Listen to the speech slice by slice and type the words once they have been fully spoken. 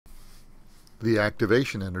the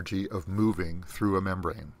activation energy of moving through a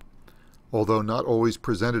membrane. Although not always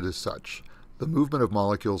presented as such, the movement of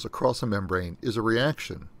molecules across a membrane is a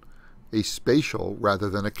reaction, a spatial rather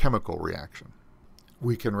than a chemical reaction.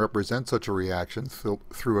 We can represent such a reaction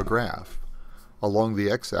through a graph. Along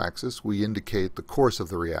the x-axis, we indicate the course of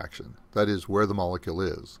the reaction, that is, where the molecule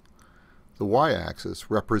is. The y-axis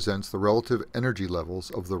represents the relative energy levels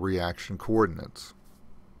of the reaction coordinates.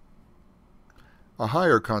 A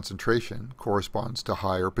higher concentration corresponds to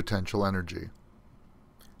higher potential energy.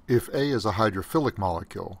 If A is a hydrophilic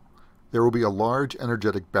molecule, there will be a large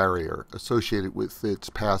energetic barrier associated with its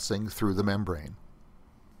passing through the membrane.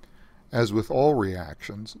 As with all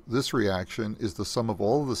reactions, this reaction is the sum of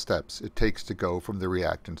all of the steps it takes to go from the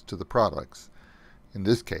reactants to the products, in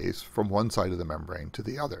this case, from one side of the membrane to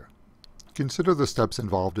the other. Consider the steps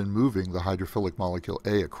involved in moving the hydrophilic molecule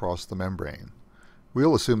A across the membrane.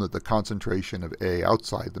 We'll assume that the concentration of A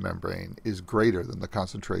outside the membrane is greater than the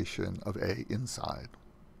concentration of A inside.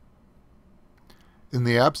 In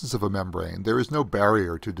the absence of a membrane, there is no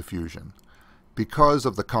barrier to diffusion. Because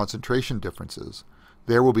of the concentration differences,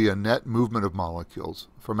 there will be a net movement of molecules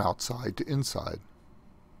from outside to inside.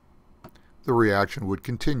 The reaction would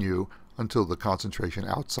continue until the concentration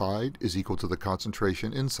outside is equal to the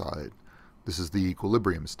concentration inside. This is the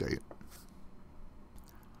equilibrium state.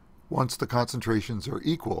 Once the concentrations are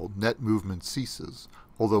equal, net movement ceases,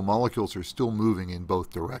 although molecules are still moving in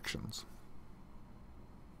both directions.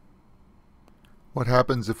 What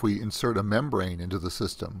happens if we insert a membrane into the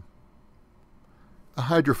system? A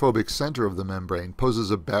hydrophobic center of the membrane poses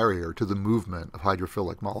a barrier to the movement of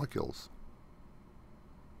hydrophilic molecules.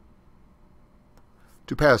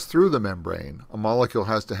 To pass through the membrane, a molecule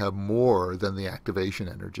has to have more than the activation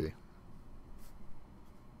energy.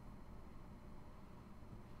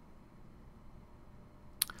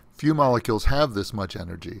 Few molecules have this much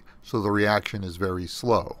energy, so the reaction is very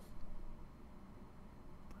slow.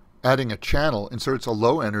 Adding a channel inserts a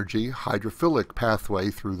low-energy hydrophilic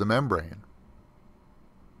pathway through the membrane.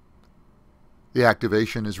 The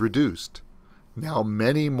activation is reduced. Now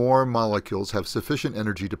many more molecules have sufficient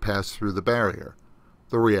energy to pass through the barrier.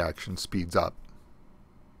 The reaction speeds up.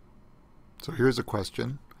 So here's a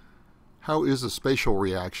question. How is a spatial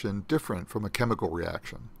reaction different from a chemical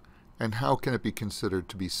reaction? And how can it be considered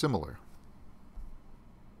to be similar?